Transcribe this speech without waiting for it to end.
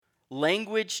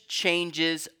language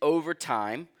changes over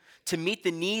time to meet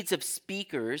the needs of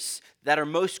speakers that are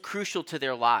most crucial to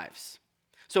their lives.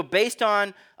 So based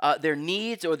on their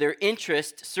needs or their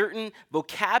interests, certain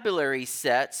vocabulary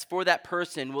sets for that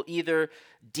person will either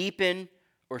deepen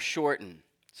or shorten.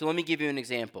 So let me give you an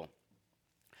example.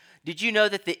 Did you know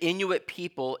that the Inuit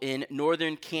people in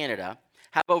northern Canada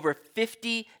have over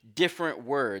 50 different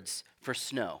words for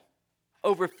snow?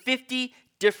 Over 50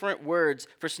 different words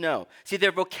for snow. See,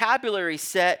 their vocabulary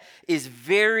set is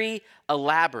very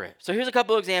elaborate. So here's a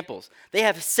couple of examples. They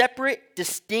have separate,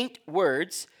 distinct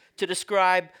words to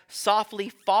describe softly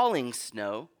falling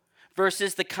snow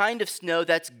versus the kind of snow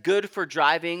that's good for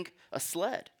driving a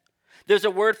sled. There's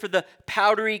a word for the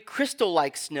powdery,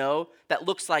 crystal-like snow that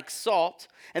looks like salt.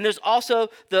 And there's also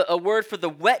a word for the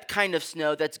wet kind of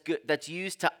snow that's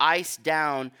used to ice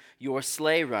down your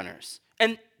sleigh runners.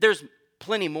 And there's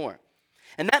plenty more.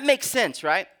 And that makes sense,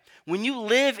 right? When you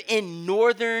live in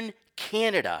northern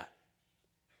Canada,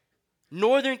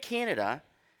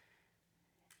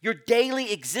 your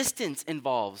daily existence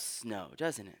involves snow,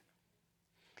 doesn't it?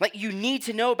 Like, you need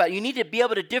to know about it. You need to be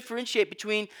able to differentiate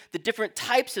between the different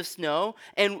types of snow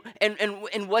and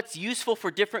what's useful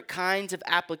for different kinds of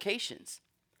applications.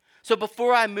 So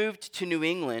before I moved to New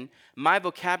England, my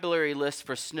vocabulary list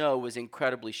for snow was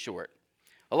incredibly short.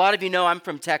 A lot of you know I'm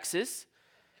from Texas.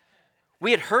 We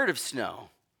had heard of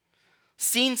snow,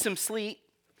 seen some sleet,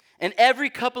 and every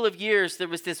couple of years there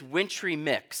was this wintry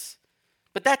mix.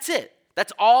 But that's it.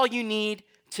 That's all you need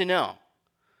to know.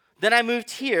 Then I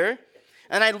moved here,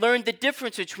 and I learned the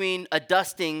difference between a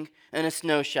dusting and a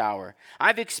snow shower.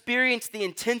 I've experienced the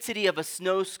intensity of a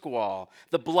snow squall,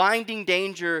 the blinding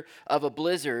danger of a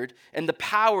blizzard, and the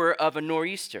power of a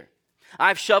nor'easter.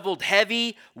 I've shoveled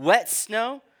heavy, wet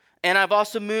snow, and I've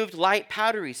also moved light,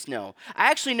 powdery snow. I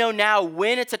actually know now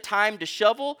when it's a time to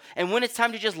shovel and when it's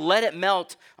time to just let it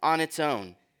melt on its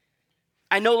own.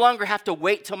 I no longer have to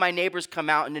wait till my neighbors come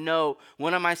out and to know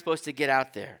when am I supposed to get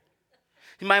out there.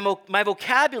 My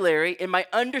vocabulary and my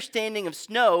understanding of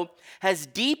snow has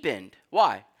deepened.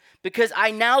 Why? Because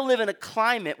I now live in a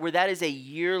climate where that is a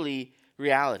yearly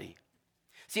reality.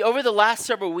 See, over the last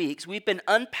several weeks, we've been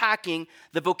unpacking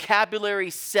the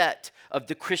vocabulary set of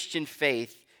the Christian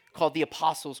faith called the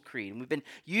Apostles' Creed. And we've been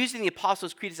using the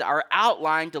Apostles' Creed as our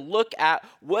outline to look at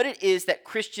what it is that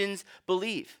Christians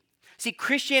believe. See,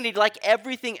 Christianity, like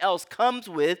everything else, comes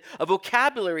with a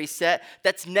vocabulary set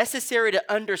that's necessary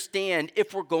to understand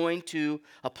if we're going to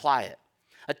apply it.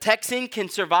 A Texan can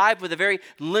survive with a very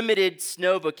limited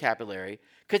snow vocabulary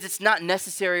because it's not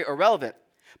necessary or relevant.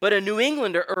 But a New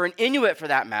Englander, or an Inuit for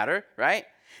that matter, right,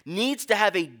 needs to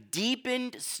have a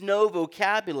deepened snow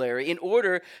vocabulary in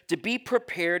order to be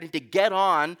prepared and to get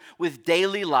on with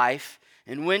daily life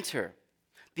in winter.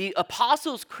 The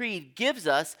Apostles' Creed gives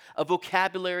us a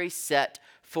vocabulary set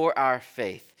for our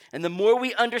faith. And the more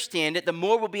we understand it, the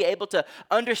more we'll be able to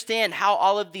understand how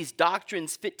all of these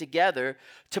doctrines fit together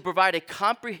to provide a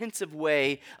comprehensive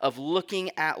way of looking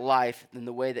at life in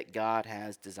the way that God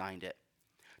has designed it.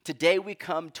 Today we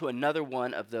come to another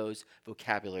one of those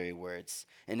vocabulary words,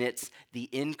 and it's the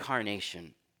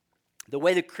incarnation. The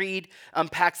way the creed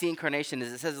unpacks the incarnation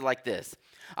is it says it like this.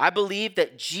 I believe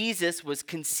that Jesus was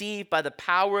conceived by the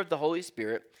power of the Holy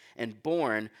Spirit and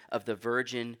born of the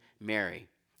Virgin Mary.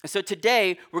 And so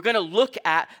today we're going to look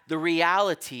at the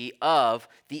reality of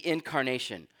the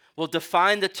incarnation. We'll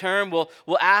define the term. We'll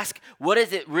ask, what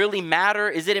does it really matter?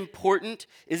 Is it important?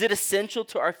 Is it essential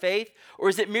to our faith? Or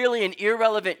is it merely an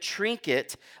irrelevant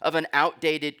trinket of an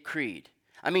outdated creed?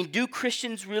 I mean, do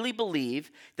Christians really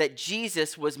believe that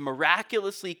Jesus was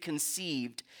miraculously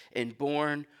conceived and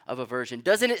born of a virgin?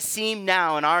 Doesn't it seem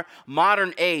now in our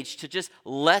modern age to just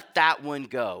let that one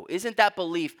go? Isn't that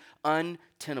belief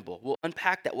untenable? We'll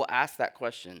unpack that. We'll ask that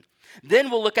question.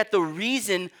 Then we'll look at the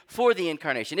reason for the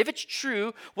incarnation. If it's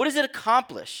true, what does it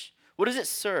accomplish? What does it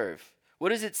serve?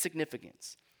 What is its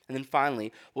significance? And then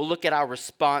finally, we'll look at our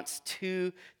response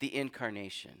to the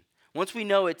incarnation. Once we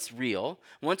know it's real,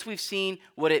 once we've seen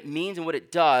what it means and what it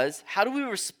does, how do we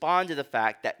respond to the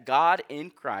fact that God in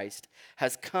Christ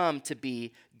has come to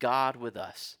be God with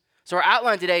us? So our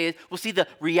outline today is we'll see the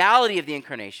reality of the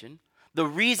incarnation, the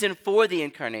reason for the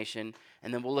incarnation,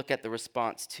 and then we'll look at the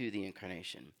response to the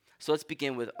incarnation. So let's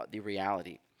begin with the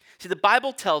reality. See, the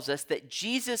Bible tells us that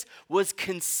Jesus was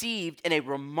conceived in a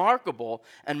remarkable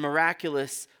and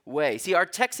miraculous way. See, our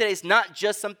text today is not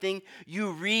just something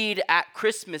you read at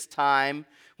Christmas time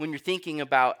when you're thinking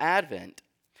about Advent,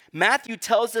 Matthew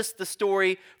tells us the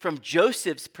story from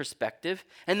Joseph's perspective,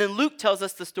 and then Luke tells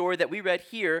us the story that we read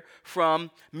here from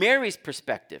Mary's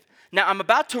perspective. Now, I'm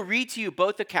about to read to you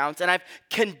both accounts, and I've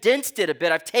condensed it a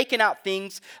bit. I've taken out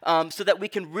things so that we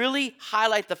can really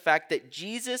highlight the fact that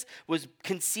Jesus was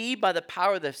conceived by the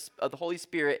power of the Holy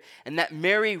Spirit, and that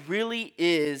Mary really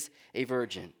is a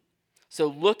virgin. So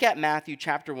look at Matthew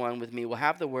chapter 1 with me. We'll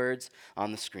have the words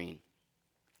on the screen.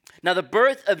 Now, the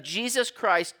birth of Jesus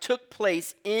Christ took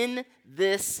place in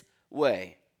this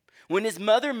way. When his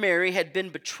mother Mary had been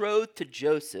betrothed to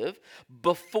Joseph,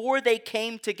 before they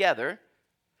came together,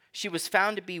 she was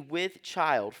found to be with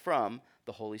child from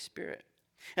the Holy Spirit.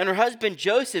 And her husband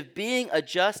Joseph, being a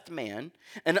just man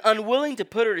and unwilling to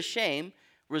put her to shame,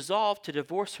 resolved to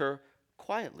divorce her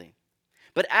quietly.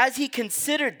 But as he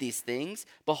considered these things,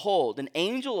 behold, an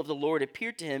angel of the Lord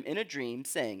appeared to him in a dream,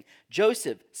 saying,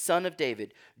 Joseph, son of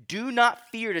David, do not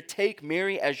fear to take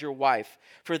Mary as your wife,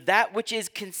 for that which is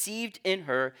conceived in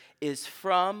her is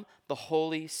from the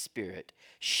Holy Spirit.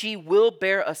 She will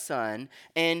bear a son,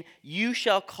 and you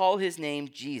shall call his name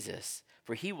Jesus,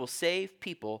 for he will save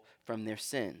people from their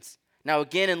sins. Now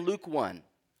again in Luke 1.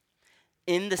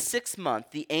 In the 6th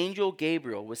month, the angel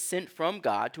Gabriel was sent from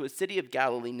God to a city of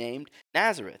Galilee named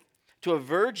Nazareth, to a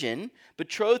virgin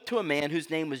betrothed to a man whose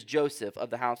name was Joseph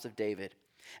of the house of David.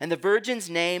 And the virgin's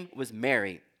name was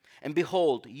Mary. And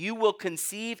behold, you will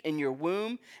conceive in your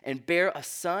womb and bear a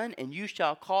son, and you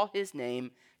shall call his name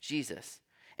Jesus.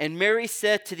 And Mary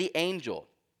said to the angel,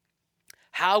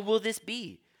 how will this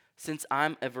be, since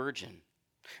I'm a virgin?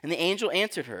 And the angel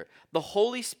answered her, the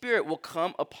Holy Spirit will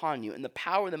come upon you, and the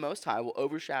power of the Most High will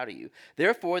overshadow you.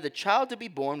 Therefore, the child to be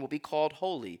born will be called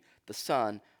Holy, the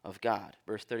Son of God.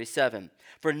 Verse 37,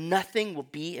 for nothing will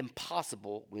be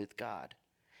impossible with God.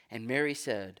 And Mary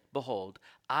said, behold,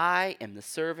 I am the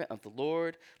servant of the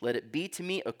Lord. Let it be to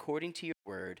me according to your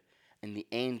word. And the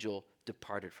angel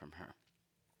departed from her.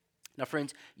 Now,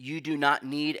 friends, you do not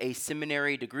need a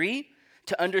seminary degree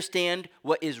to understand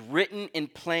what is written in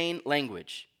plain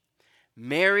language.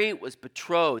 Mary was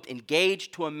betrothed,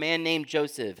 engaged to a man named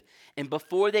Joseph, and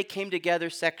before they came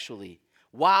together sexually,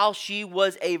 while she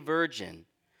was a virgin,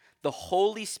 the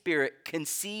Holy Spirit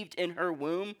conceived in her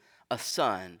womb a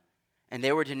son, and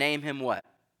they were to name him what?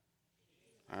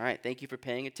 All right, thank you for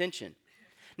paying attention.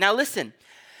 Now listen,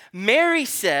 Mary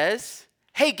says,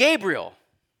 hey, Gabriel,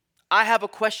 I have a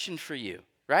question for you,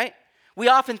 right? We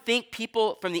often think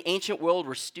people from the ancient world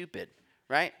were stupid,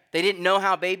 right? They didn't know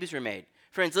how babies were made.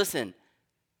 Friends, listen,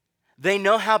 they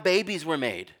know how babies were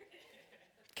made,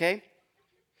 okay?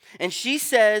 And she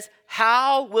says,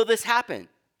 how will this happen,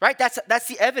 right? That's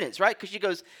the evidence, right? Because she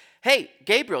goes, hey,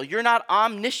 Gabriel, you're not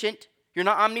omniscient. You're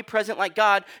not omnipresent like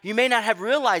God. You may not have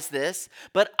realized this,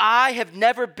 but I have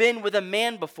never been with a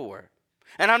man before.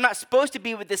 And I'm not supposed to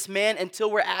be with this man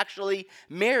until we're actually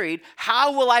married.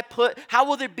 How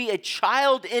will there be a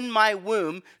child in my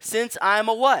womb since I'm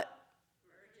a what?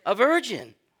 A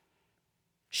virgin.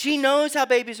 She knows how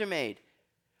babies are made.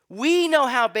 We know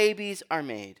how babies are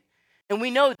made. And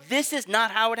we know this is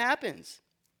not how it happens.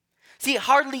 See,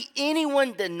 hardly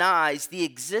anyone denies the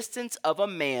existence of a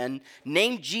man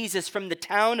named Jesus from the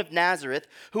town of Nazareth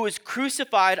who was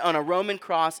crucified on a Roman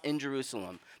cross in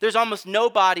Jerusalem. There's almost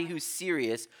nobody who's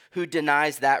serious who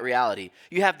denies that reality.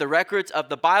 You have the records of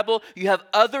the Bible. You have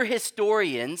other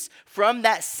historians from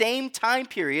that same time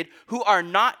period who are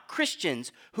not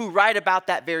Christians who write about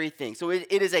that very thing. So it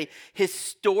is a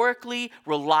historically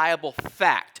reliable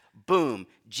fact. Boom,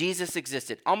 Jesus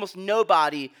existed. Almost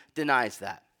nobody denies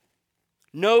that.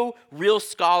 No real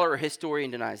scholar or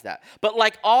historian denies that. But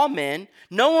like all men,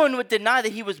 no one would deny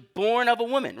that he was born of a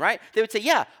woman, right? They would say,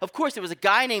 yeah, of course, there was a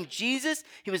guy named Jesus.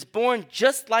 He was born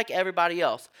just like everybody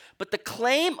else. But the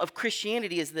claim of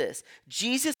Christianity is this: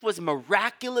 Jesus was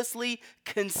miraculously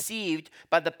conceived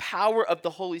by the power of the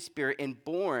Holy Spirit and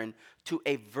born to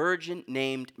a virgin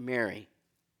named Mary.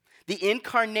 The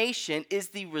incarnation is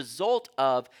the result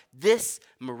of this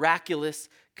miraculous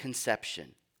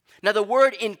conception. Now, the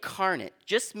word incarnate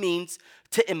just means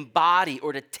to embody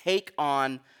or to take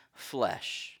on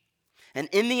flesh. And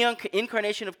in the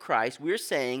incarnation of Christ, we're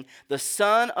saying the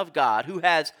Son of God, who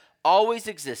has always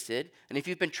existed, and if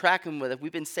you've been tracking with us,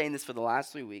 we've been saying this for the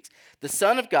last 3 weeks, the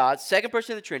Son of God, second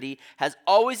person of the Trinity, has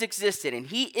always existed, and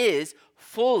he is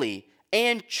fully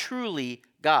and truly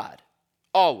God,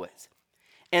 always.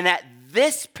 And at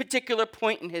this particular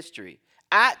point in history,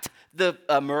 at the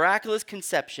miraculous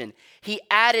conception, he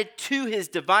added to his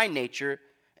divine nature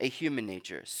a human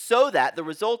nature, so that the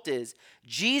result is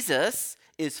Jesus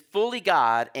is fully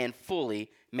God and fully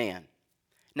man.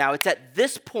 Now, it's at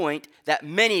this point that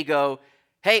many go,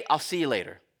 hey, I'll see you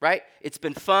later. right? It's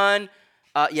been fun.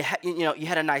 You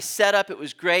had a nice setup. It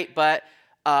was great, but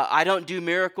I don't do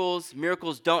miracles.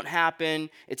 Miracles don't happen.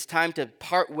 It's time to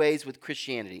part ways with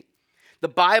Christianity. The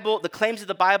Bible, the claims of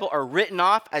the Bible are written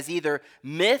off as either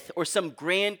myth or some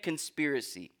grand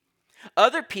conspiracy.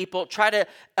 Other people try to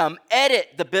edit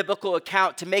the biblical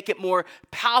account to make it more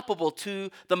palpable to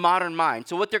the modern mind.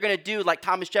 So what they're going to do, like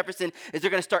Thomas Jefferson, is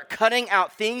they're going to start cutting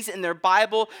out things in their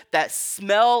Bible that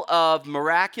smell of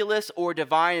miraculous or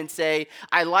divine and say,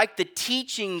 I like the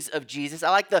teachings of Jesus.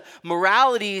 I like the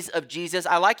moralities of Jesus.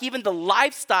 I like even the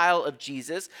lifestyle of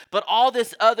Jesus. But all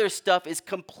this other stuff is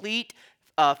complete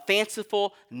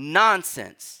fanciful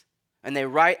nonsense. And they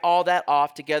write all that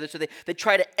off together. So they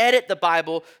try to edit the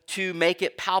Bible to make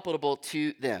it palpable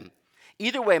to them.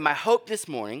 Either way, my hope this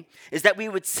morning is that we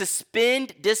would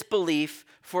suspend disbelief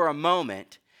for a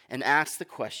moment and ask the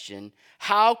question,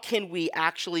 how can we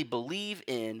actually believe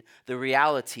in the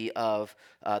reality of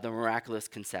the miraculous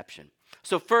conception?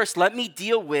 So first, let me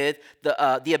deal with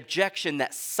the objection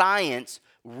that science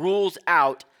rules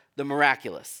out the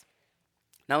miraculous.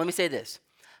 Now let me say this.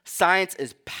 Science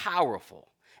is powerful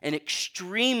and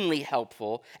extremely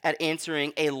helpful at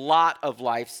answering a lot of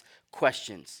life's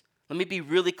questions. Let me be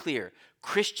really clear.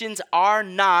 Christians are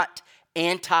not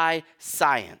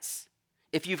anti-science.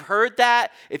 If you've heard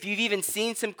that, if you've even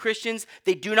seen some Christians,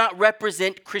 they do not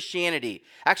represent Christianity.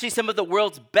 Actually, some of the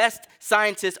world's best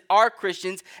scientists are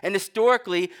Christians, and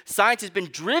historically, science has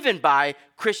been driven by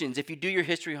Christians, if you do your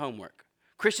history homework.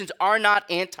 Christians are not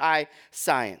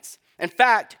anti-science. In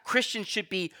fact, Christians should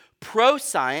be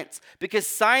pro-science because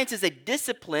science is a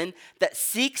discipline that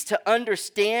seeks to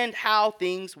understand how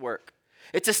things work.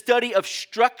 It's a study of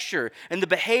structure and the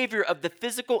behavior of the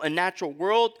physical and natural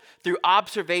world through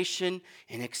observation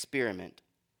and experiment.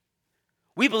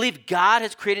 We believe God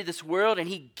has created this world and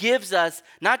he gives us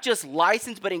not just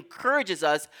license, but encourages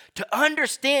us to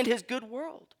understand his good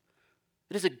world.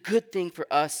 It is a good thing for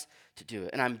us to do it.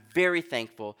 And I'm very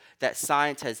thankful that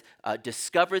science has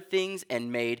discovered things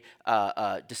and made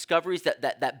discoveries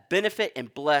that benefit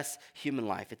and bless human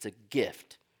life. It's a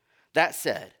gift. That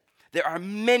said, there are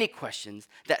many questions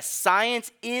that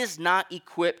science is not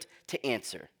equipped to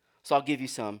answer. So I'll give you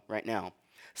some right now.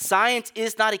 Science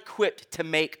is not equipped to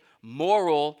make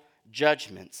moral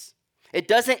judgments. It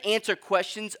doesn't answer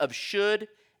questions of should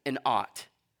and ought.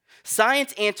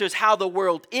 Science answers how the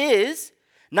world is,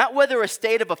 not whether a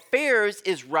state of affairs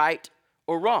is right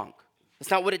or wrong. That's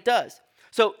not what it does.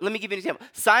 So let me give you an example.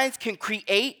 Science can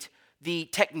create the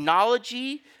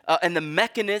technology and the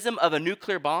mechanism of a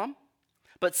nuclear bomb,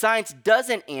 but science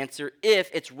doesn't answer if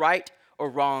it's right or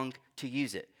wrong to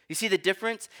use it. You see the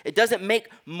difference? It doesn't make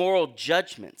moral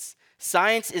judgments.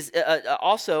 Science is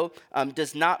also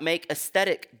does not make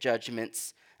aesthetic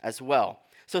judgments as well.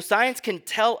 So science can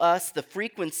tell us the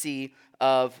frequency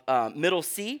of middle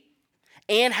C,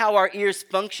 and how our ears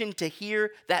function to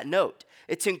hear that note.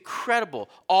 It's incredible,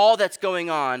 all that's going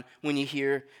on when you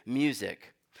hear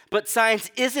music. But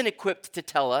science isn't equipped to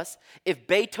tell us if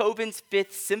Beethoven's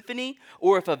Fifth Symphony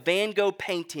or if a Van Gogh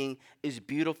painting is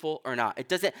beautiful or not. It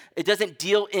doesn't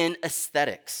deal in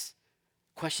aesthetics,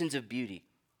 questions of beauty.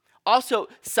 Also,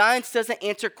 science doesn't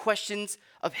answer questions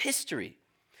of history.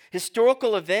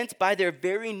 Historical events, by their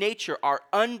very nature, are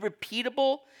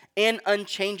unrepeatable and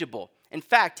unchangeable. In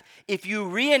fact, if you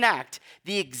reenact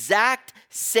the exact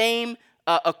same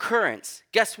occurrence,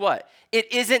 guess what?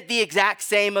 It isn't the exact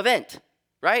same event,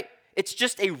 right? It's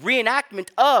just a reenactment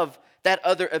of that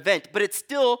other event, but it's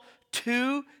still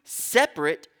two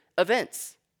separate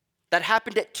events that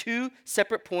happened at two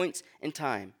separate points in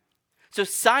time. So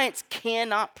science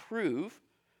cannot prove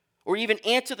or even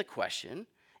answer the question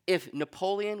if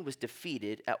Napoleon was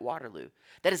defeated at Waterloo.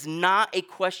 That is not a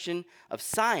question of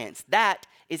science. That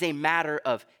is a matter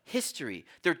of history.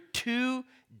 They're two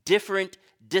different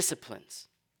disciplines.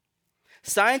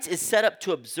 Science is set up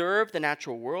to observe the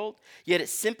natural world, yet it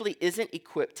simply isn't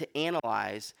equipped to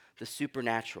analyze the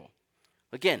supernatural.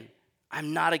 Again,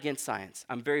 I'm not against science.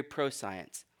 I'm very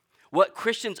pro-science. What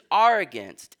Christians are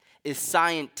against is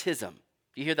scientism.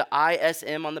 You hear the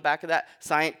ISM on the back of that?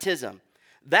 Scientism.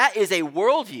 That is a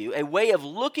worldview, a way of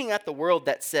looking at the world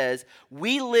that says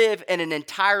we live in an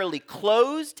entirely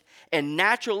closed and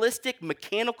naturalistic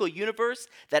mechanical universe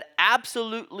that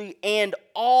absolutely and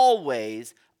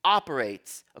always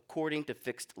operates according to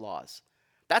fixed laws.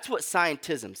 That's what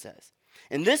scientism says.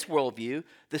 In this worldview,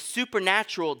 the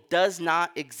supernatural does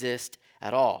not exist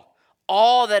at all.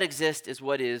 All that exists is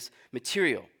what is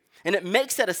material. And it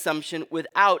makes that assumption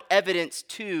without evidence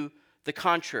to the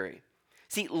contrary.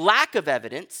 See, lack of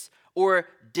evidence or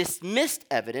dismissed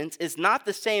evidence is not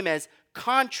the same as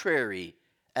contrary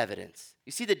evidence.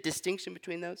 You see the distinction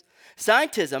between those?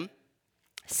 Scientism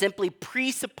simply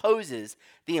presupposes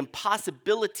the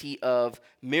impossibility of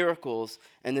miracles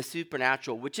and the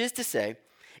supernatural, which is to say,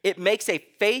 it makes a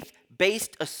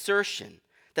faith-based assertion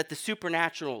that the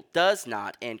supernatural does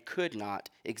not and could not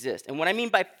exist. And what I mean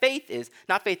by faith is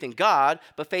not faith in God,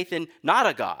 but faith in not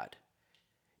a God.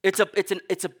 It's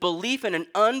a belief in an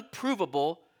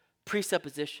unprovable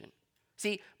presupposition.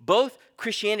 See, both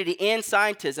Christianity and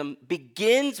scientism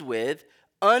begins with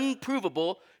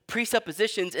unprovable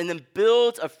presuppositions and then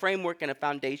builds a framework and a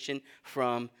foundation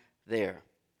from there.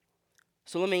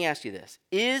 So let me ask you this.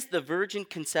 Is the virgin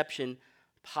conception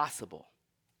possible?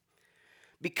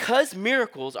 Because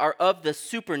miracles are of the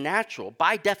supernatural,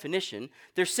 by definition,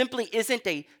 there simply isn't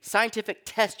a scientific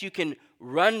test you can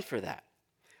run for that.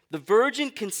 The virgin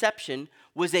conception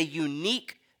was a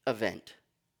unique event.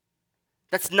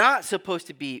 That's not supposed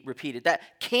to be repeated. That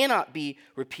cannot be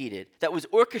repeated. That was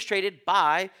orchestrated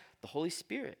by the Holy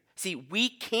Spirit. See, we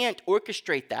can't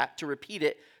orchestrate that to repeat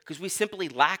it because we simply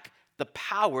lack the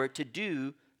power to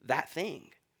do that thing.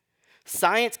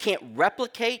 Science can't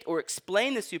replicate or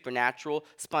explain the supernatural,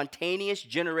 spontaneous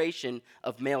generation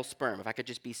of male sperm, if I could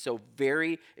just be so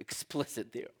very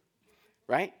explicit there,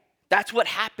 right? That's what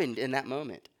happened in that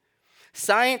moment.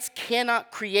 Science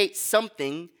cannot create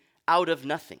something out of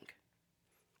nothing.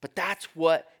 But that's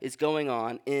what is going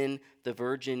on in the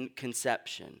virgin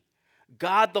conception.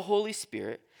 God, the Holy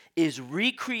Spirit, is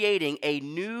recreating a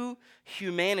new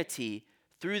humanity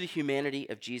through the humanity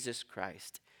of Jesus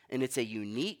Christ. And it's a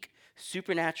unique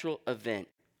supernatural event.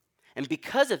 And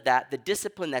because of that, the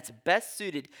discipline that's best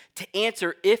suited to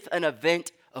answer if an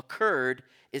event occurred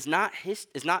is not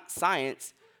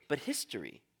science, but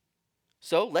history.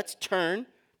 So let's turn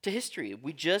to history.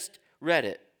 We just read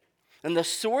it. And the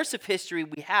source of history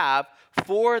we have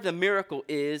for the miracle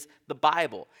is the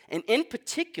Bible, and in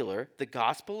particular, the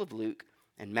Gospel of Luke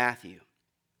and Matthew.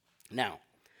 Now,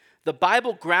 the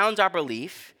Bible grounds our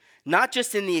belief not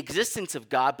just in the existence of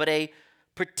God, but a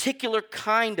particular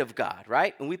kind of God,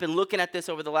 right? And we've been looking at this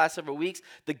over the last several weeks.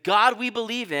 The God we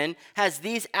believe in has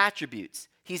these attributes.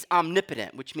 He's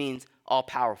omnipotent, which means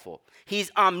all-powerful.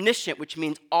 He's omniscient, which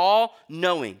means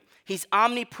all-knowing. He's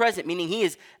omnipresent, meaning he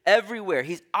is everywhere.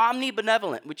 He's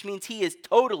omnibenevolent, which means he is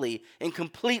totally and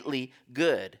completely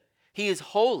good. He is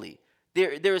holy.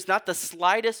 There is not the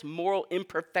slightest moral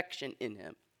imperfection in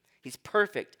him. He's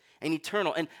perfect and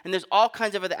eternal. And there's all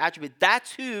kinds of other attributes.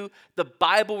 That's who the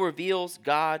Bible reveals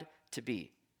God to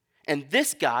be. And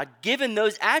this God, given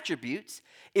those attributes,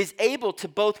 is able to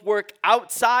both work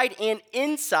outside and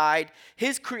inside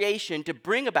his creation to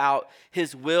bring about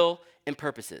his will and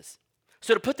purposes.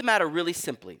 So to put the matter really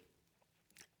simply,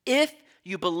 if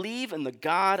you believe in the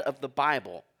God of the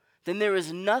Bible, then there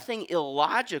is nothing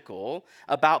illogical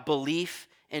about belief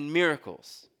in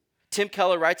miracles. Tim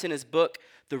Keller writes in his book,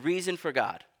 The Reason for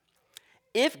God,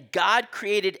 if God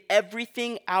created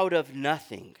everything out of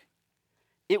nothing,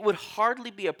 it would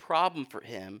hardly be a problem for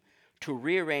him to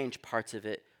rearrange parts of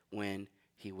it when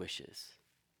he wishes.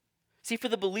 See, for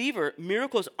the believer,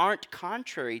 miracles aren't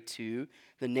contrary to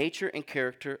the nature and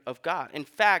character of God. In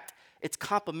fact, it's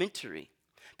complementary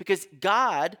because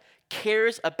God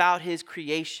cares about his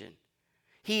creation.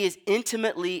 He is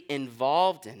intimately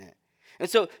involved in it. And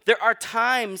so there are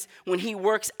times when he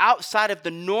works outside of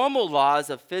the normal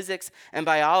laws of physics and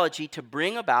biology to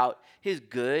bring about his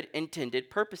good intended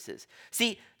purposes.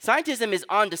 See, scientism is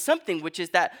onto something, which is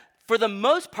that for the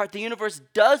most part, the universe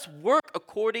does work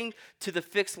according to the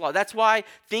fixed law. That's why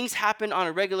things happen on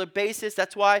a regular basis.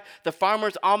 That's why the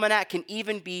Farmer's Almanac can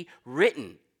even be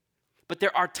written. But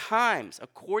there are times,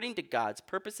 according to God's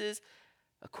purposes,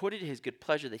 according to his good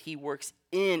pleasure, that he works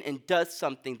in and does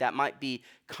something that might be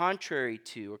contrary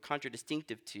to or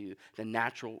contradistinctive to the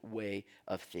natural way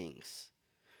of things.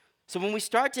 So when we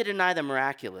start to deny the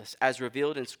miraculous as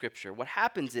revealed in Scripture, what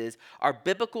happens is our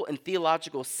biblical and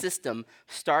theological system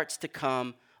starts to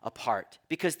come apart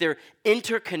because they're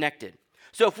interconnected.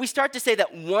 So if we start to say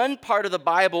that one part of the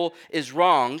Bible is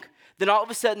wrong, then all of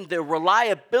a sudden the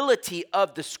reliability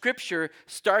of the Scripture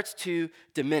starts to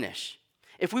diminish.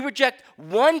 If we reject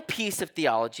one piece of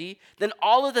theology, then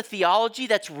all of the theology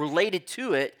that's related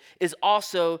to it is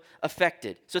also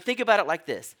affected. So think about it like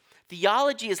this.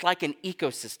 Theology is like an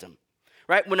ecosystem,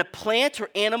 right? When a plant or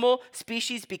animal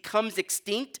species becomes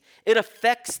extinct, it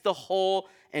affects the whole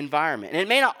environment. And it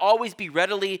may not always be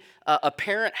readily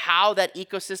apparent how that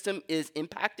ecosystem is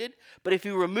impacted, but if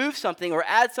you remove something or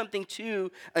add something to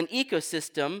an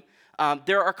ecosystem,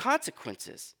 there are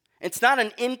consequences. It's not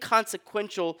an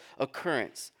inconsequential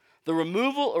occurrence. The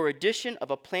removal or addition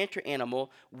of a plant or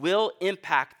animal will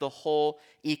impact the whole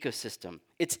ecosystem.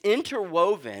 It's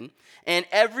interwoven, and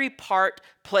every part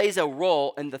plays a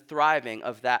role in the thriving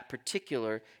of that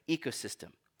particular ecosystem.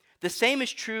 The same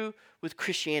is true with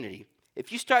Christianity.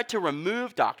 If you start to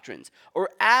remove doctrines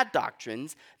or add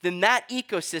doctrines, then that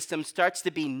ecosystem starts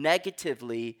to be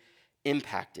negatively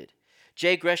impacted.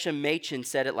 J. Gresham Machen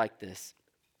said it like this: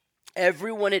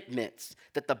 everyone admits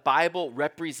that the Bible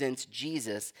represents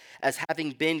Jesus as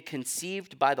having been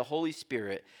conceived by the Holy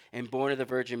Spirit and born of the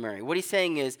Virgin Mary. What he's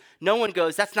saying is, no one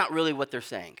goes, that's not really what they're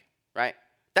saying, right?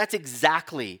 That's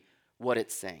exactly what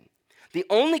it's saying. The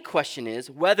only question is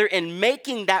whether in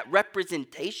making that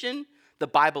representation, the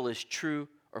Bible is true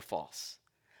or false.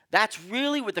 That's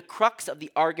really where the crux of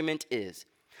the argument is.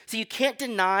 So you can't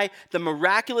deny the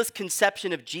miraculous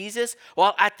conception of Jesus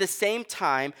while at the same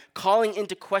time calling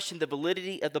into question the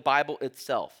validity of the Bible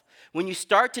itself. When you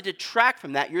start to detract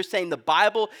from that, you're saying the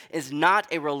Bible is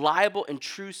not a reliable and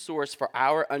true source for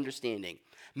our understanding.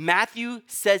 Matthew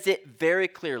says it very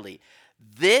clearly.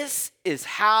 This is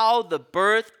how the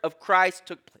birth of Christ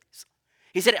took place.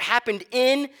 He said it happened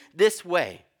in this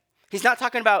way. He's not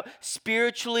talking about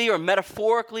spiritually or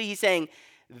metaphorically. He's saying,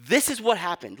 this is what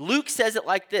happened. Luke says it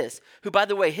like this, who, by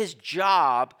the way, his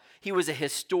job, he was a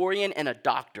historian and a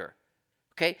doctor.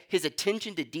 Okay? His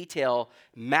attention to detail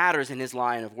matters in his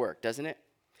line of work, doesn't it?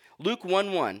 Luke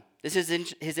 1:1, this is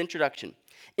his introduction.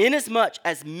 Inasmuch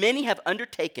as many have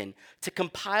undertaken to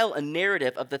compile a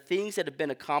narrative of the things that have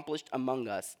been accomplished among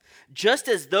us, just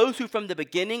as those who from the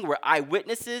beginning were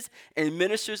eyewitnesses and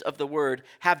ministers of the word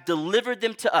have delivered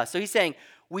them to us. So he's saying,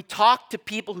 we talked to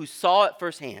people who saw it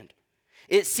firsthand.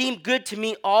 It seemed good to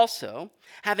me also,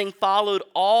 having followed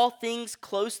all things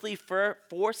closely for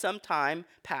some time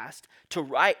past, to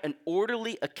write an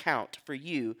orderly account for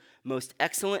you, most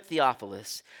excellent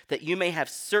Theophilus, that you may have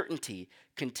certainty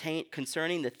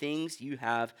concerning the things you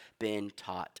have been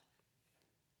taught.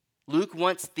 Luke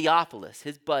wants Theophilus,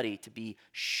 his buddy, to be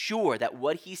sure that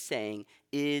what he's saying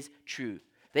is true.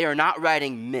 They are not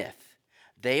writing myth.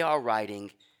 They are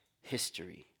writing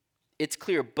history. It's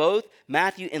clear both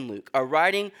Matthew and Luke are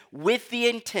writing with the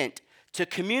intent to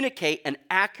communicate an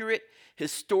accurate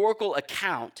historical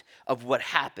account of what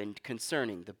happened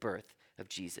concerning the birth of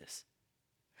Jesus.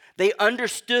 They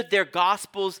understood their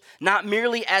gospels not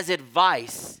merely as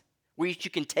advice, which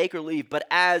you can take or leave, but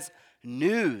as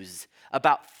news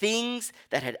about things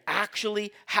that had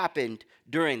actually happened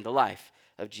during the life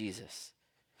of Jesus.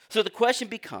 So the question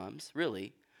becomes,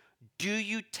 really, do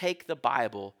you take the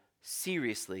Bible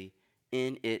seriously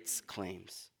in its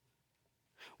claims?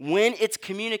 When it's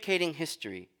communicating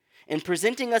history and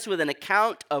presenting us with an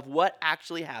account of what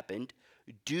actually happened,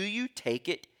 do you take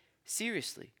it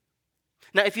seriously?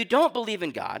 Now, if you don't believe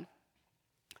in God,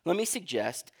 let me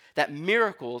suggest that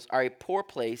miracles are a poor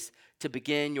place to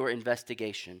begin your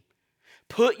investigation.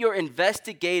 Put your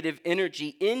investigative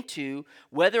energy into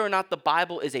whether or not the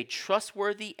Bible is a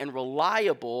trustworthy and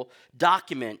reliable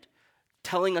document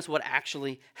telling us what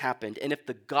actually happened, and if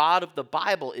the God of the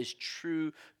Bible is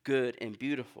true, good, and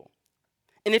beautiful.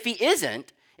 And if he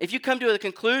isn't, if you come to the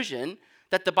conclusion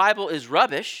that the Bible is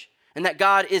rubbish and that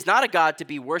God is not a God to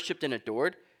be worshiped and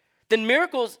adored, then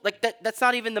miracles, like that's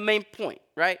not even the main point,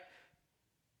 right?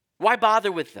 Why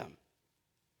bother with them?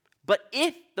 But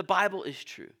if the Bible is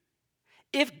true,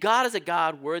 if God is a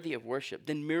God worthy of worship,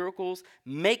 then miracles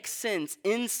make sense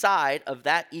inside of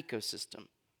that ecosystem.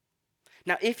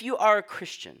 Now, if you are a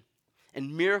Christian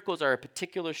and miracles are a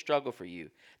particular struggle for you,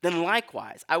 then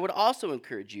likewise, I would also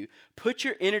encourage you, put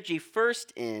your energy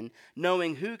first in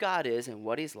knowing who God is and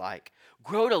what he's like.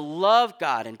 Grow to love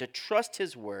God and to trust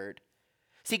his word.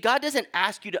 See, God doesn't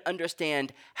ask you to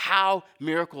understand how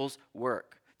miracles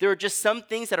work. There are just some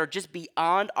things that are just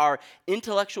beyond our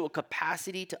intellectual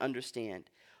capacity to understand.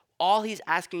 All he's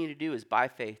asking you to do is by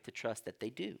faith to trust that they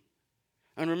do.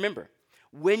 And remember,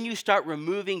 when you start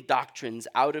removing doctrines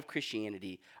out of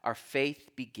Christianity, our faith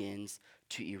begins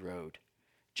to erode.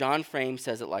 John Frame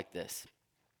says it like this: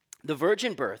 the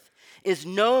virgin birth is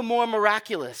no more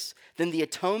miraculous than the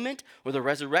atonement or the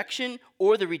resurrection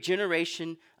or the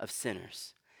regeneration of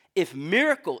sinners. If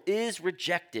miracle is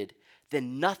rejected,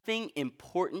 then nothing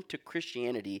important to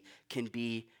Christianity can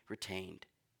be retained.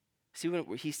 See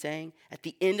what he's saying? At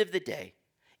the end of the day,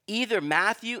 either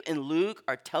Matthew and Luke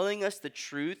are telling us the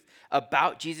truth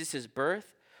about Jesus'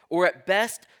 birth, or at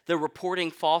best, they're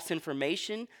reporting false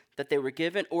information that they were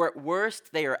given, or at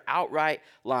worst, they are outright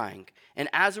lying. And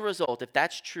as a result, if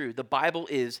that's true, the Bible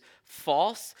is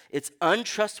false, it's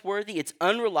untrustworthy, it's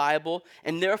unreliable,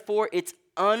 and therefore it's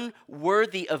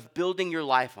unworthy of building your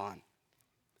life on.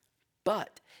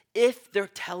 But if they're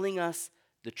telling us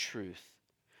the truth,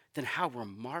 then how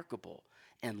remarkable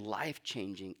and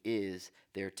life-changing is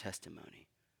their testimony.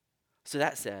 So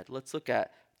that said, let's look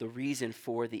at the reason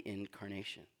for the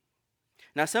incarnation.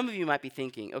 Now, some of you might be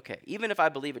thinking, okay, even if I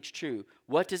believe it's true,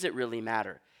 what does it really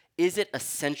matter? Is it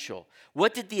essential?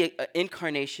 What did the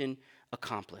incarnation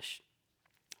accomplish?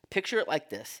 Picture it like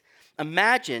this.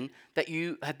 Imagine that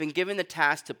you have been given the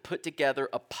task to put together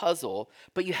a puzzle,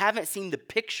 but you haven't seen the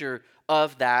picture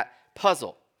of that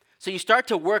puzzle. So you start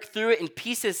to work through it, and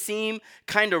pieces seem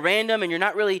kind of random, and you're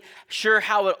not really sure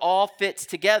how it all fits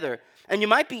together. And you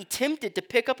might be tempted to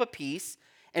pick up a piece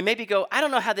and maybe go, I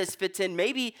don't know how this fits in.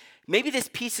 Maybe this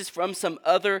piece is from some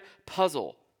other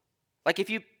puzzle. Like if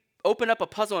you open up a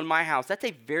puzzle in my house, that's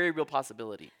a very real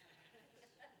possibility.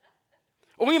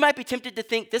 Or you might be tempted to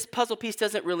think this puzzle piece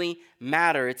doesn't really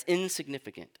matter. It's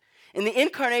insignificant. And the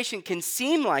incarnation can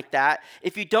seem like that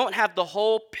if you don't have the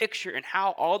whole picture and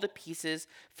how all the pieces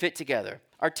fit together.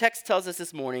 Our text tells us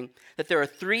this morning that there are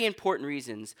 3 important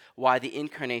reasons why the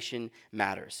incarnation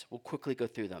matters. We'll quickly go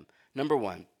through them. Number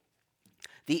 1,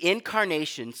 the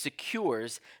incarnation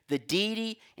secures the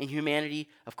deity and humanity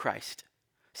of Christ.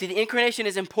 See, the incarnation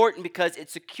is important because it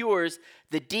secures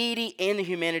the deity and the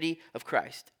humanity of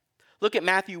Christ. Look at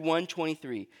Matthew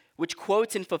 1:23, which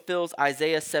quotes and fulfills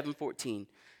Isaiah 7:14.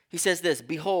 He says this,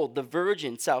 "Behold, the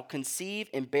virgin shall conceive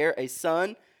and bear a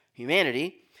son,"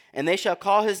 humanity, "and they shall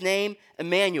call his name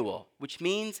Emmanuel," which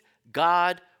means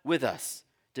God with us,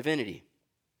 divinity.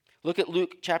 Look at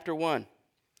Luke chapter 1.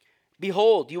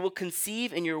 "Behold, you will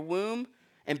conceive in your womb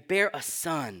and bear a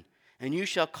son, and you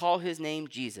shall call his name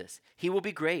Jesus. He will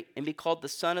be great and be called the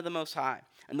Son of the Most High.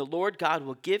 And the Lord God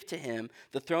will give to him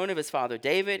the throne of his father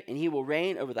David, and he will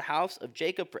reign over the house of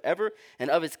Jacob forever, and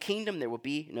of his kingdom there will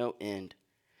be no end."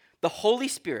 The Holy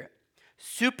Spirit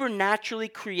supernaturally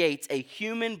creates a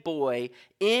human boy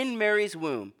in Mary's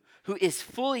womb who is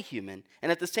fully human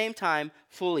and at the same time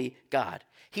fully God.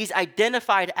 He's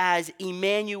identified as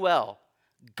Emmanuel,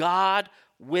 God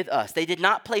with us. They did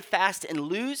not play fast and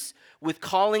loose with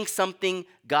calling something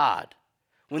God.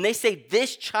 When they say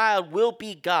this child will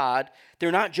be God,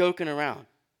 they're not joking around.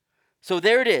 So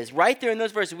there it is, right there in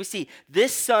those verses, we see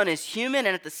this son is human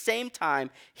and at the same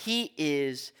time, he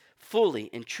is fully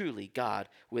and truly God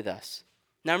with us.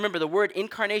 Now remember, the word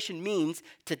incarnation means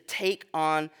to take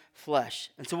on flesh.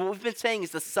 And so what we've been saying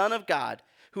is the Son of God,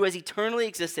 who has eternally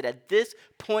existed at this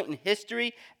point in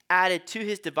history, added to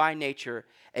his divine nature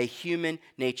a human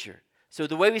nature. So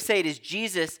the way we say it is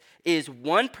Jesus is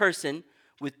one person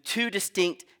with 2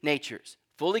 distinct natures,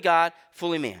 fully God,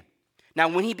 fully man. Now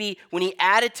when he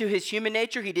added to his human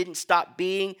nature, he didn't stop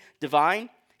being divine.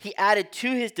 He added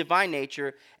to his divine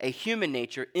nature a human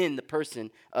nature in the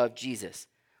person of Jesus.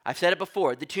 I've said it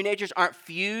before, the 2 natures aren't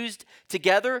fused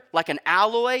together like an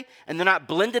alloy, and they're not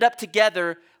blended up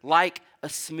together like a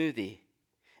smoothie.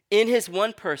 In his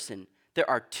one person, there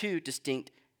are 2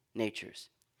 distinct natures.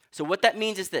 So what that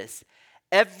means is this: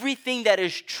 everything that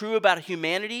is true about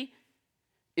humanity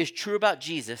is true about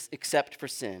Jesus except for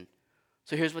sin.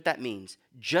 So here's what that means.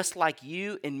 Just like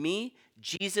you and me,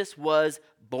 Jesus was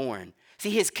born.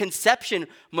 See, his conception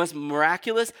was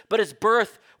miraculous, but his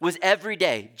birth was every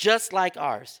day, just like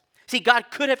ours. See, God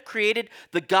could have created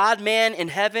the God-man in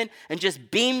heaven and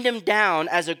just beamed him down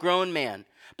as a grown man.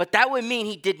 But that would mean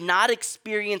he did not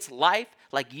experience life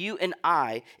like you and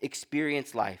I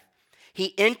experience life.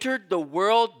 He entered the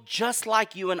world just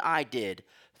like you and I did,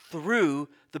 through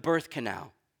the birth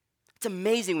canal. It's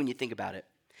amazing when you think about it.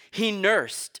 He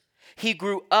nursed. He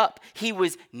grew up. He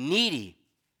was needy.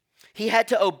 He had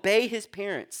to obey his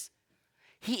parents.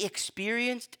 He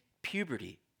experienced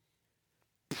puberty.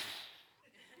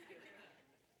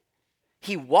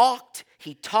 He walked.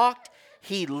 He talked.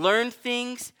 He learned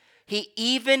things. He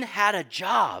even had a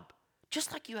job,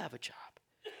 just like you have a job.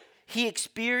 He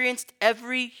experienced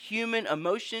every human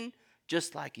emotion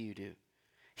just like you do.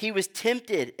 He was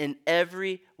tempted in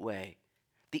every way.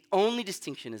 The only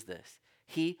distinction is this: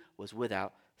 he was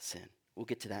without sin. We'll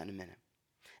get to that in a minute.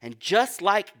 And just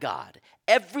like God,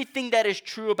 everything that is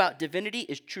true about divinity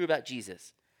is true about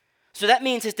Jesus. So that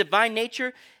means his divine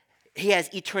nature, he has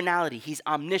eternality. He's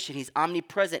omniscient. He's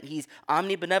omnipresent. He's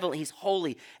omnibenevolent. He's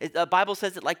holy. The Bible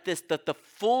says it like this, that the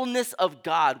fullness of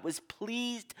God was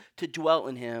pleased to dwell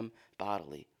in him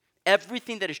bodily.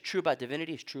 Everything that is true about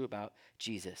divinity is true about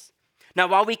Jesus. Now,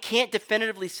 while we can't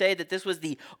definitively say that this was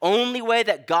the only way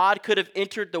that God could have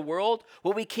entered the world,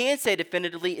 what we can say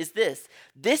definitively is this: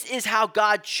 this is how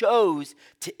God chose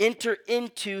to enter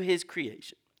into his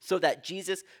creation, so that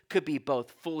Jesus could be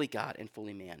both fully God and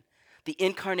fully man. The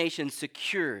incarnation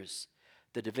secures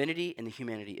the divinity and the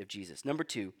humanity of Jesus. Number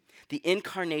two, the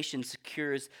incarnation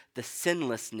secures the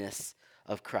sinlessness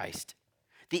of Christ.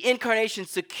 The incarnation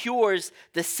secures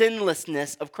the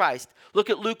sinlessness of Christ. Look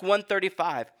at Luke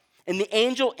 1:35. And the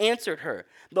angel answered her,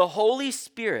 the Holy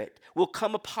Spirit will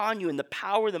come upon you, and the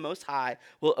power of the Most High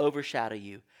will overshadow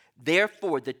you.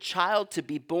 Therefore, the child to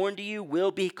be born to you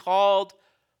will be called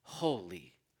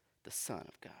Holy, the Son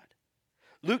of God.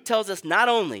 Luke tells us not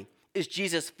only is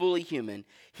Jesus fully human,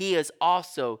 he is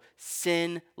also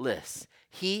sinless.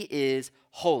 He is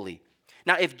holy.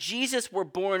 Now, if Jesus were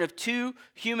born of two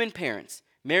human parents,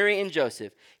 Mary and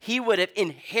Joseph, he would have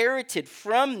inherited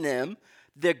from them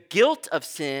the guilt of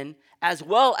sin as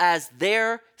well as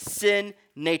their sin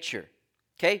nature.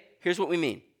 Okay, here's what we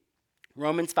mean.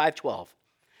 Romans 5:12.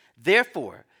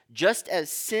 Therefore, just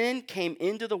as sin came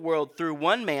into the world through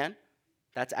one man,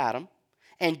 that's Adam,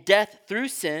 and death through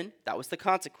sin, that was the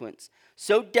consequence,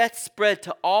 so death spread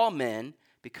to all men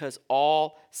because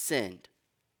all sinned.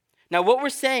 Now, what we're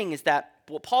saying is that,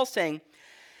 what Paul's saying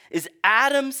is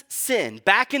Adam's sin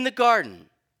back in the garden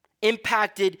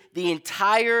impacted the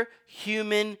entire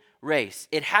human race.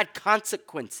 It had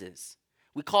consequences.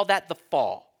 We call that the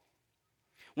fall.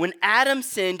 When Adam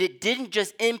sinned, it didn't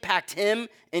just impact him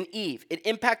and Eve. It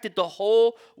impacted the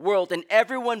whole world and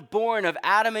everyone born of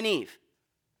Adam and Eve.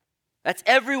 That's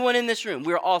everyone in this room.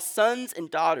 We're all sons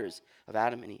and daughters of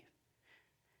Adam and Eve.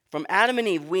 From Adam and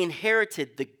Eve, we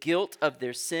inherited the guilt of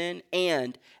their sin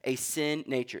and a sin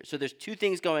nature. So there's two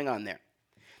things going on there.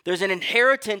 There's an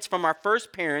inheritance from our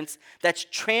first parents that's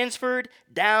transferred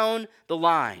down the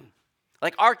line.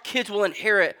 Like our kids will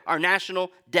inherit our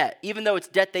national debt, even though it's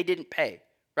debt they didn't pay,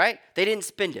 right? They didn't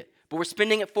spend it, but we're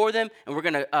spending it for them, and we're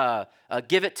going to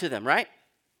give it to them, right?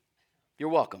 You're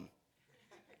welcome.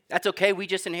 That's okay. We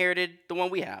just inherited the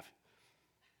one we have,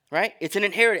 right? It's an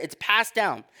inheritance. It's passed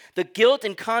down. The guilt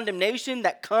and condemnation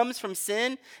that comes from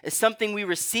sin is something we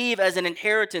receive as an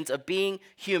inheritance of being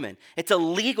human. It's a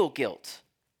legal guilt.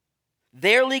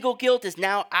 Their legal guilt is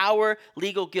now our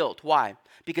legal guilt. Why?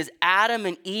 Because Adam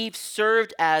and Eve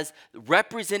served as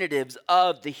representatives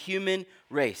of the human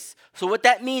race. So what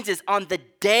that means is on the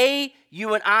day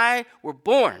you and I were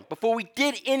born, before we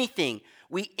did anything,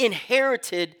 we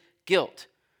inherited guilt.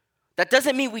 That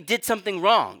doesn't mean we did something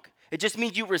wrong. It just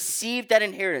means you received that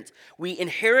inheritance. We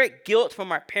inherit guilt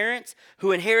from our parents,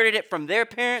 who inherited it from their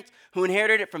parents, who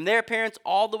inherited it from their parents,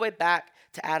 all the way back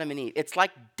to Adam and Eve. It's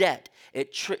like debt.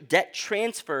 Debt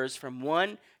transfers from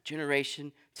one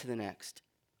generation to the next.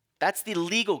 That's the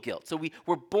legal guilt. So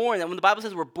we're born, and when the Bible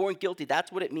says we're born guilty,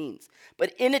 that's what it means.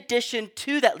 But in addition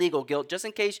to that legal guilt, just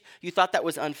in case you thought that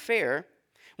was unfair,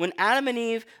 when Adam and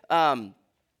Eve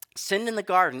sinned in the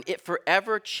garden, it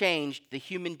forever changed the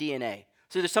human DNA.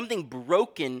 So there's something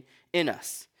broken in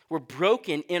us. We're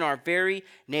broken in our very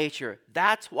nature.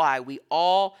 That's why we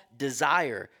all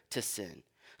desire to sin.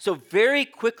 So very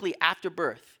quickly after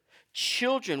birth,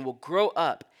 children will grow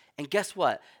up, and guess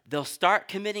what? They'll start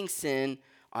committing sin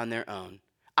on their own.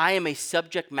 I am a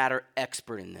subject matter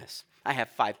expert in this. I have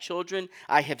 5 children.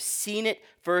 I have seen it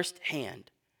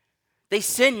firsthand. They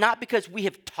sin not because we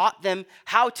have taught them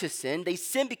how to sin. They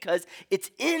sin because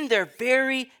it's in their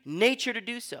very nature to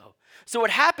do so. So what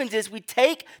happens is we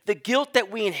take the guilt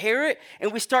that we inherit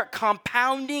and we start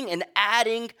compounding and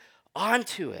adding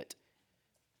onto it.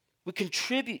 We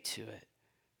contribute to it.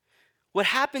 What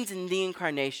happens in the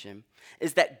incarnation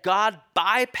is that God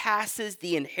bypasses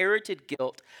the inherited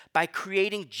guilt by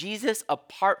creating Jesus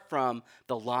apart from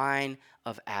the line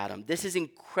of Adam. This is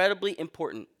incredibly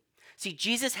important. See,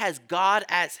 Jesus has God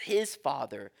as his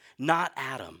father, not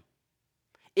Adam.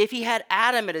 If he had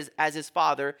Adam as his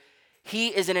father, he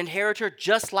is an inheritor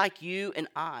just like you and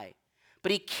I.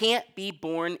 But he can't be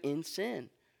born in sin.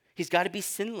 He's got to be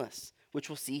sinless, which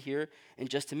we'll see here in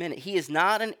just a minute. He is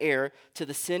not an heir to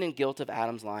the sin and guilt of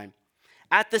Adam's line.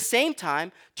 At the same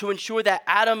time, to ensure that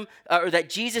that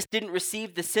Jesus didn't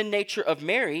receive the sin nature of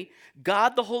Mary,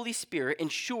 God the Holy Spirit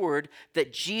ensured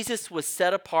that Jesus was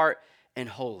set apart and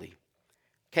holy.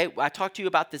 Okay, I talked to you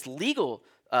about this legal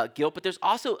guilt, but there's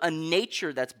also a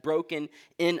nature that's broken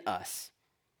in us.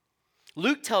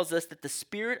 Luke tells us that the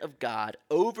Spirit of God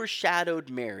overshadowed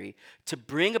Mary to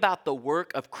bring about the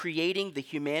work of creating the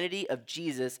humanity of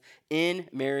Jesus in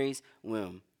Mary's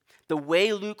womb. The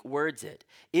way Luke words it,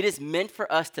 it is meant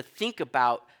for us to think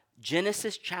about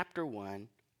Genesis chapter 1,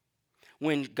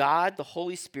 when God, the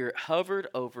Holy Spirit, hovered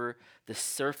over the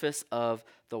surface of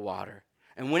the water.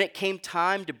 And when it came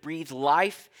time to breathe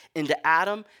life into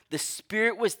Adam, the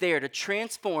Spirit was there to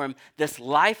transform this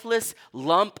lifeless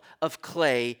lump of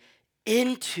clay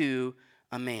into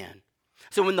a man.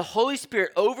 So when the Holy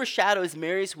Spirit overshadows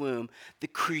Mary's womb, the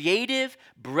creative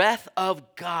breath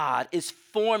of God is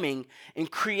forming and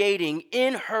creating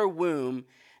in her womb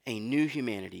a new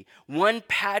humanity, one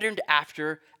patterned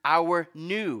after our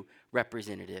new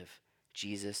representative,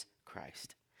 Jesus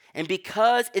Christ. And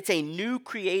because it's a new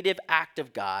creative act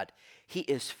of God, he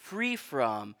is free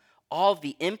from all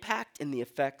the impact and the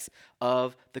effects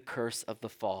of the curse of the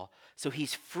fall. So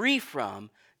he's free from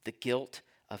the guilt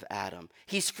of Adam.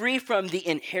 He's free from the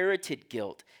inherited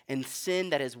guilt and sin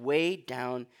that has weighed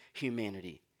down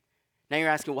humanity. Now you're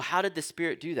asking, well, how did the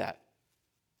Spirit do that?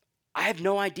 I have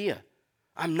no idea.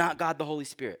 I'm not God the Holy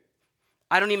Spirit.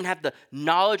 I don't even have the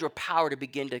knowledge or power to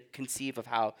begin to conceive of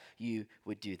how you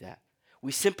would do that.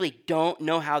 We simply don't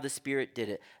know how the Spirit did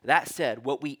it. That said,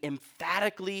 what we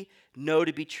emphatically know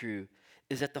to be true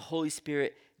is that the Holy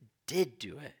Spirit did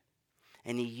do it.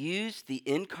 And he used the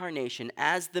incarnation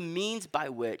as the means by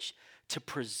which to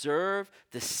preserve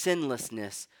the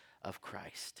sinlessness of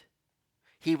Christ.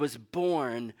 He was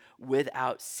born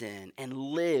without sin and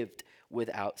lived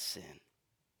without sin.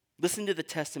 Listen to the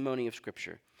testimony of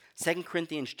Scripture. 2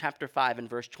 Corinthians chapter 5 and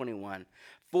verse 21.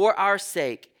 For our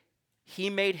sake, he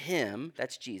made him,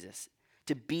 that's Jesus,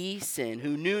 to be sin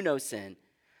who knew no sin,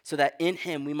 so that in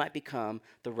him we might become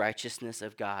the righteousness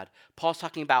of God. Paul's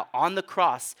talking about on the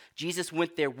cross, Jesus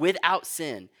went there without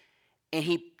sin, and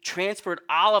he transferred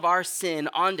all of our sin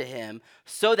onto him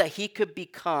so that he could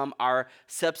become our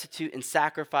substitute and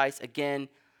sacrifice. Again,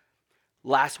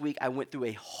 last week I went through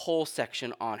a whole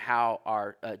section on how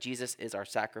our Jesus is our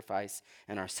sacrifice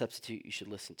and our substitute. You should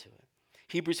listen to it.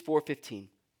 Hebrews 4:15.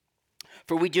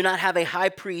 For we do not have a high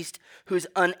priest who is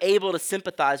unable to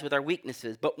sympathize with our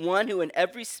weaknesses, but one who in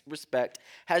every respect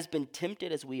has been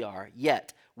tempted as we are,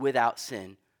 yet without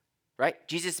sin. Right?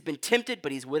 Jesus has been tempted,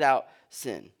 but he's without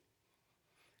sin.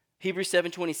 Hebrews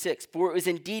 7:26. For it was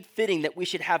indeed fitting that we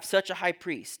should have such a high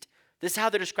priest. This is how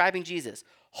they're describing Jesus.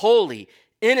 Holy,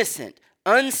 innocent,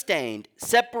 unstained,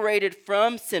 separated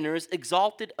from sinners,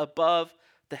 exalted above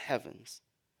the heavens.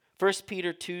 1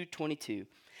 Peter 2:22.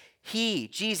 He,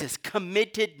 Jesus,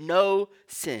 committed no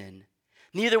sin,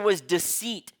 neither was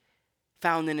deceit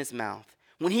found in his mouth.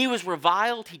 When he was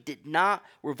reviled, he did not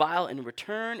revile in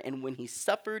return, and when he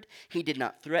suffered, he did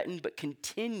not threaten, but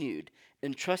continued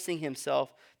entrusting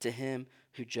himself to him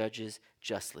who judges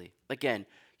justly. Again,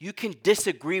 you can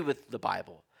disagree with the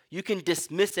Bible. You can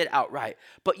dismiss it outright,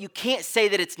 but you can't say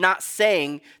that it's not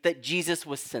saying that Jesus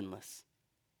was sinless,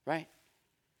 right?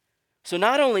 So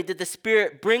not only did the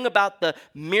Spirit bring about the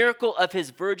miracle of his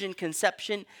virgin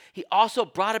conception, he also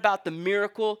brought about the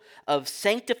miracle of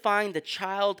sanctifying the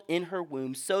child in her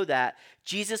womb so that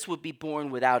Jesus would be born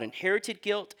without inherited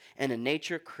guilt and a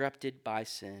nature corrupted by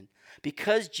sin.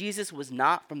 Because Jesus was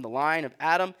not from the line of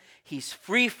Adam, he's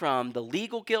free from the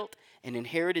legal guilt and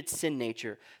inherited sin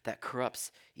nature that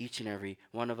corrupts each and every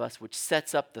one of us, which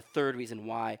sets up the third reason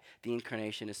why the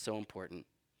incarnation is so important.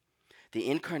 The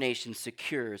incarnation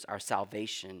secures our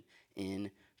salvation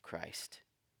in Christ.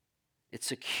 It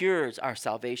secures our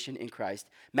salvation in Christ.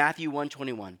 Matthew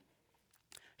 1:21.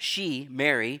 She,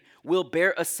 Mary, will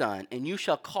bear a son, and you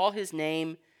shall call his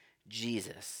name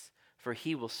Jesus, for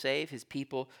he will save his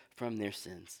people from their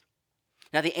sins.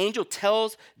 Now, the angel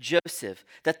tells Joseph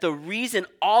that the reason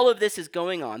all of this is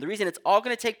going on, the reason it's all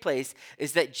going to take place,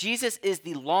 is that Jesus is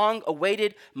the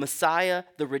long-awaited Messiah,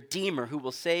 the Redeemer, who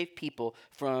will save people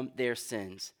from their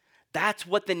sins. That's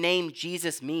what the name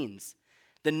Jesus means.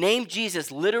 The name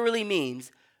Jesus literally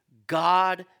means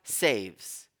God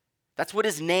saves. That's what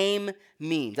his name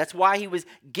means. That's why he was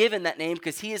given that name,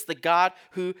 because he is the God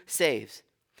who saves.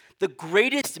 The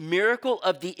greatest miracle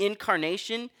of the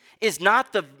incarnation is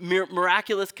not the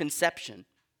miraculous conception.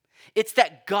 It's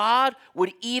that God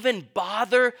would even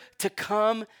bother to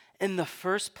come in the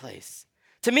first place.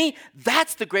 To me,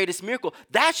 that's the greatest miracle.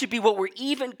 That should be what we're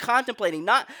even contemplating.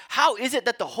 Not how is it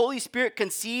that the Holy Spirit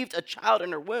conceived a child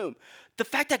in her womb. The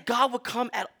fact that God would come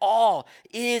at all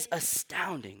is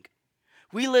astounding.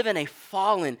 We live in a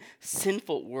fallen,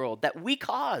 sinful world that we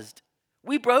caused.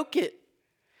 We broke it.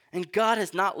 And God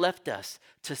has not left us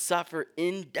to suffer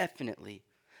indefinitely,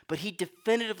 but he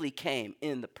definitively came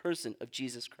in the person of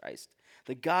Jesus Christ,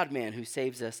 the God-man who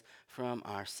saves us from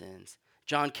our sins.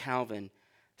 John Calvin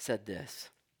said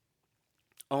this: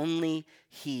 only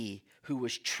he who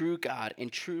was true God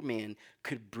and true man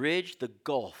could bridge the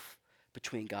gulf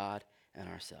between God and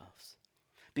ourselves.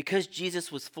 Because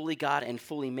Jesus was fully God and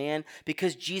fully man,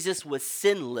 because Jesus was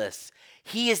sinless,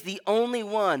 he is the only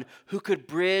one who could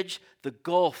bridge the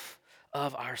gulf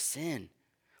of our sin.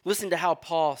 Listen to how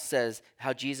Paul says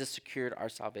how Jesus secured our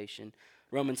salvation.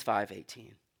 Romans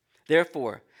 5:18.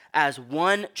 Therefore, as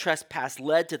one trespass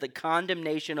led to the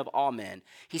condemnation of all men.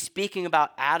 He's speaking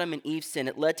about Adam and Eve's sin.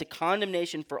 It led to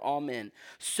condemnation for all men.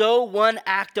 So one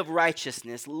act of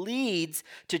righteousness leads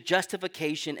to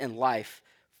justification and life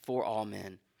for all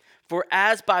men. For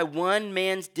as by one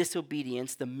man's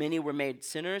disobedience the many were made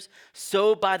sinners,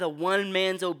 so by the one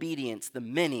man's obedience the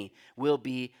many will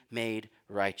be made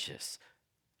righteous.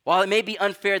 While it may be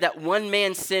unfair that one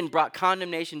man's sin brought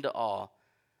condemnation to all,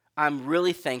 I'm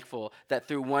really thankful that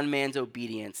through one man's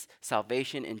obedience,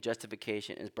 salvation and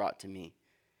justification is brought to me.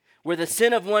 Where the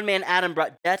sin of one man, Adam,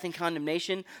 brought death and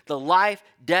condemnation, the life,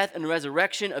 death, and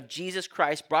resurrection of Jesus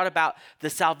Christ brought about the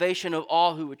salvation of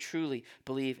all who would truly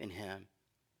believe in him.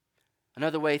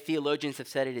 Another way theologians have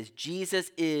said it is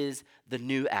Jesus is the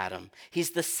new Adam.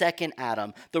 He's the second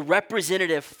Adam, the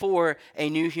representative for a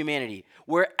new humanity.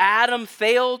 Where Adam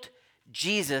failed,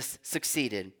 Jesus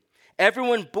succeeded.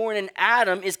 Everyone born in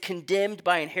Adam is condemned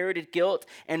by inherited guilt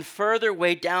and further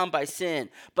weighed down by sin.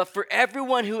 But for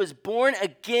everyone who is born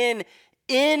again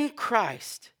in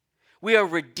Christ, we are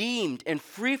redeemed and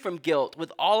free from guilt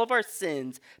with all of our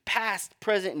sins, past,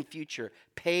 present, and future,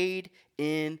 paid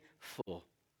in full.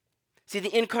 See,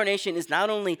 the incarnation is not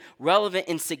only relevant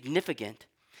and significant,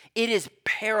 it is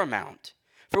paramount.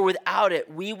 For without it,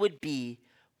 we would be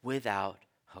without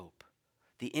hope.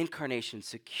 The incarnation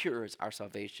secures our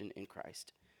salvation in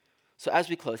Christ. So as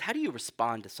we close, how do you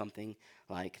respond to something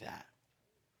like that?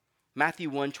 Matthew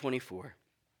 1:24.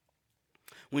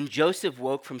 When Joseph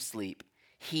woke from sleep,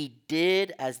 he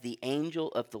did as the angel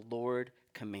of the Lord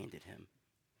commanded him.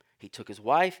 He took his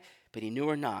wife, but he knew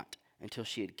her not until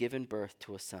she had given birth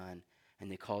to a son,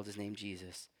 and they called his name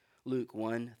Jesus. Luke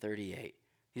 1:38.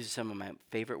 These are some of my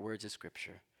favorite words of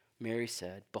Scripture. Mary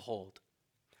said, "Behold,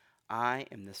 I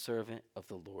am the servant of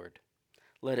the Lord.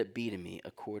 Let it be to me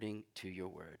according to your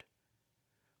word."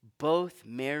 Both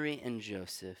Mary and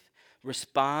Joseph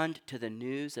respond to the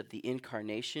news of the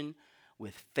incarnation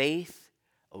with faith,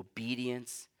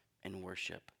 obedience, and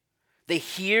worship. They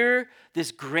hear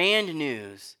this grand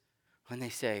news when they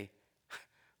say,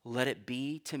 "Let it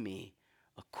be to me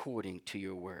according to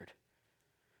your word."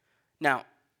 Now,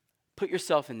 put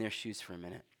yourself in their shoes for a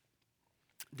minute.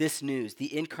 This news,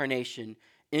 the incarnation,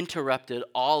 interrupted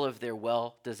all of their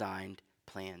well-designed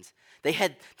plans. They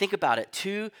had, think about it,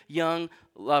 two young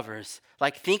lovers,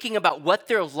 like thinking about what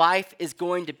their life is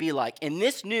going to be like. And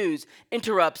this news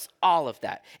interrupts all of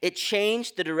that. It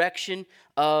changed the direction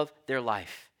of their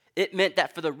life. It meant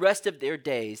that for the rest of their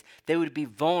days, they would be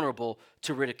vulnerable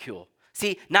to ridicule.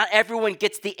 See, not everyone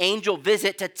gets the angel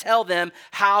visit to tell them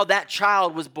how that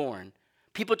child was born.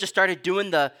 People just started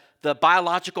doing the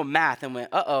biological math and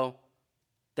went, uh-oh,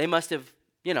 they must have,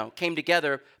 came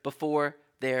together before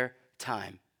their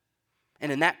time.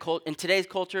 And in today's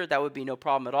culture, that would be no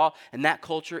problem at all. In that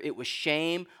culture, it was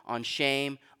shame on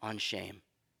shame on shame.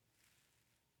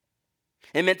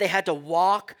 It meant they had to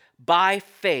walk by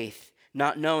faith,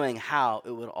 not knowing how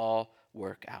it would all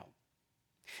work out.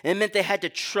 It meant they had to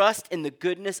trust in the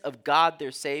goodness of God,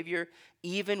 their Savior,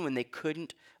 even when they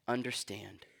couldn't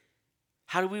understand.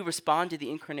 How do we respond to the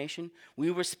incarnation? We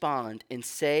respond and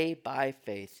say by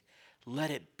faith, "Let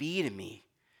it be to me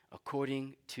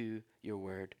according to your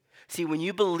word." See, when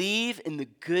you believe in the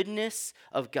goodness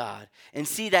of God and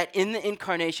see that in the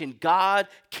incarnation, God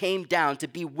came down to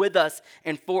be with us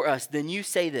and for us, then you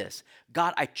say this,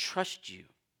 "God, I trust you.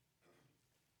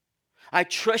 I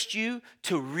trust you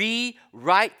to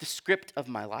rewrite the script of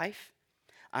my life.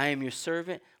 I am your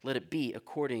servant. Let it be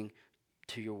according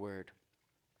to your word."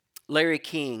 Larry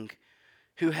King,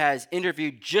 who has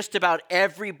interviewed just about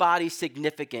everybody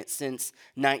significant since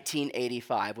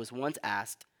 1985, was once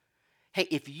asked, "Hey,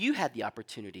 if you had the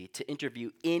opportunity to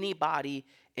interview anybody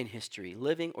in history,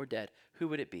 living or dead, who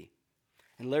would it be?"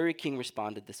 And Larry King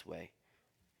responded this way,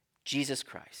 "Jesus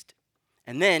Christ."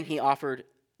 And then he offered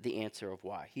the answer of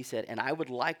why. He said, "And I would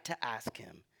like to ask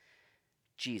him,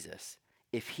 Jesus,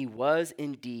 if he was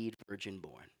indeed virgin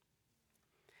born."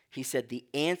 He said, "The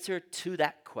answer to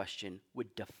that question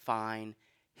would define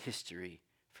history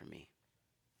for me."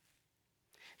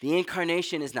 The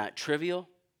incarnation is not trivial.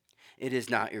 It is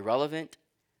not irrelevant.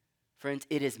 Friends,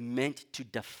 it is meant to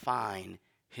define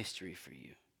history for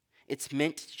you. It's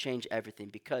meant to change everything,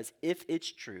 because if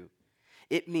it's true,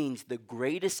 it means the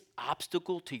greatest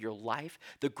obstacle to your life,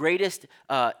 the greatest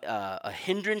a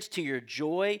hindrance to your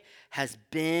joy has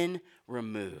been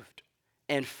removed.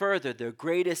 And further, the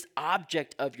greatest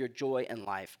object of your joy and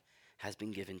life has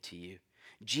been given to you.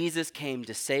 Jesus came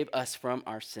to save us from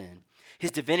our sin.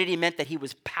 His divinity meant that he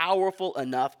was powerful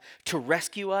enough to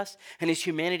rescue us, and his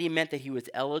humanity meant that he was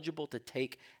eligible to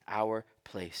take our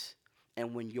place.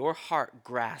 And when your heart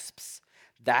grasps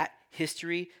that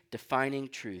history-defining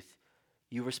truth,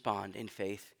 you respond in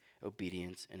faith,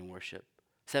 obedience, and worship.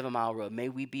 7 Mile Road, may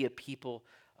we be a people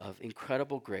of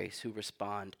incredible grace who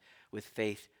respond with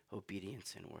faith,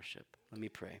 obedience, and worship. Let me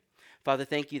pray. Father,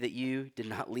 thank you that you did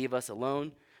not leave us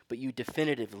alone, but you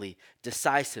definitively,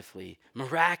 decisively,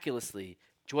 miraculously,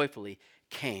 joyfully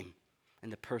came in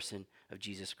the person of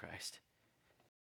Jesus Christ.